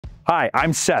Hi,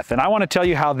 I'm Seth, and I want to tell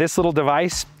you how this little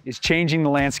device is changing the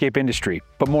landscape industry,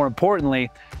 but more importantly,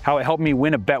 how it helped me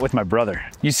win a bet with my brother.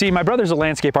 You see, my brother's a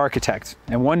landscape architect,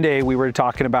 and one day we were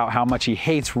talking about how much he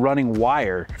hates running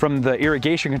wire from the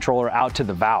irrigation controller out to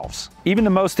the valves. Even the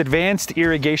most advanced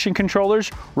irrigation controllers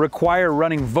require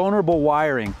running vulnerable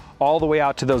wiring all the way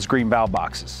out to those green valve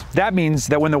boxes. That means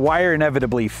that when the wire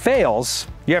inevitably fails,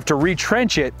 you have to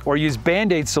retrench it or use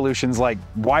Band-Aid solutions like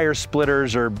wire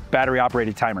splitters or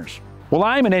battery-operated timers. Well,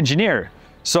 I'm an engineer,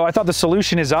 so I thought the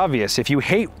solution is obvious. If you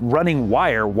hate running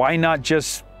wire, why not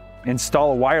just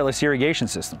install a wireless irrigation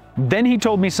system? Then he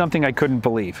told me something I couldn't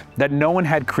believe, that no one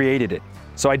had created it.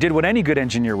 So I did what any good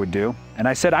engineer would do, and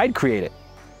I said I'd create it.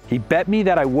 He bet me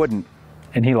that I wouldn't,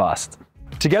 and he lost.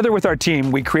 Together with our team,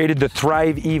 we created the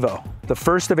ThriveEVO, the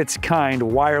first of its kind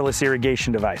wireless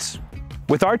irrigation device.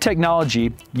 With our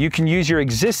technology, you can use your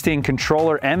existing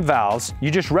controller and valves,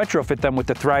 you just retrofit them with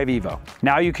the ThriveEVO.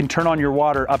 Now you can turn on your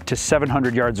water up to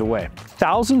 700 yards away.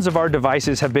 Thousands of our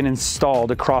devices have been installed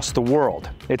across the world.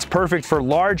 It's perfect for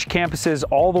large campuses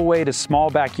all the way to small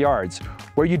backyards,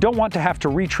 where you don't want to have to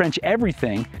retrench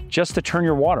everything just to turn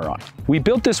your water on. We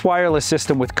built this wireless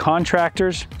system with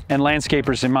contractors and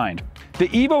landscapers in mind. The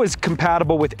EVO is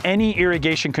compatible with any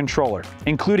irrigation controller,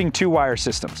 including 2-wire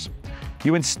systems.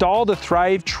 You install the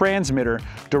Thrive transmitter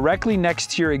directly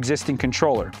next to your existing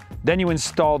controller. Then you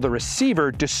install the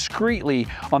receiver discreetly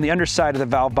on the underside of the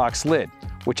valve box lid,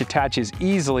 which attaches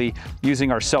easily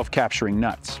using our self-capturing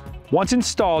nuts. Once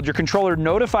installed, your controller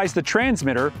notifies the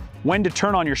transmitter when to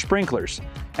turn on your sprinklers.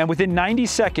 And within 90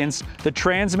 seconds, the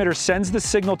transmitter sends the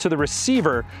signal to the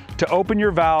receiver to open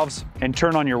your valves and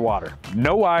turn on your water.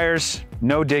 No wires,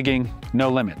 no digging, no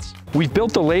limits. We've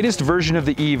built the latest version of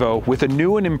the EVO with a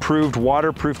new and improved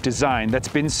waterproof design that's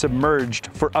been submerged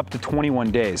for up to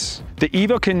 21 days. The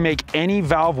EVO can make any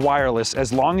valve wireless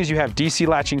as long as you have DC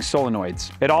latching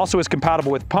solenoids. It also is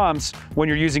compatible with pumps when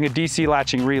you're using a DC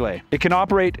latching relay. It can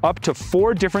operate up to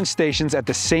 4 different stations at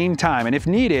the same time, and if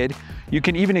needed, you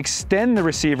can even extend the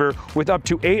receiver with up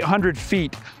to 800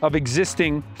 feet of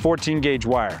existing 14-gauge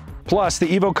wire. Plus, the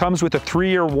EVO comes with a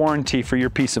 3-year warranty for your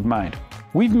peace of mind.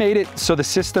 We've made it so the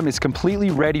system is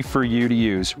completely ready for you to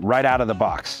use right out of the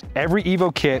box. Every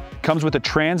EVO kit comes with a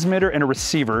transmitter and a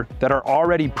receiver that are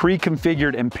already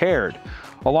pre-configured and paired,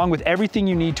 along with everything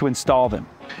you need to install them,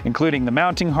 including the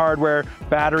mounting hardware,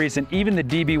 batteries, and even the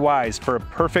DBYs for a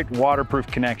perfect waterproof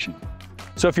connection.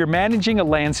 So if you're managing a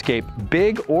landscape,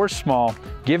 big or small,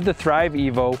 give the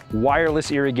ThriveEVO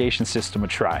wireless irrigation system a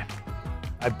try.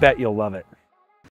 I bet you'll love it.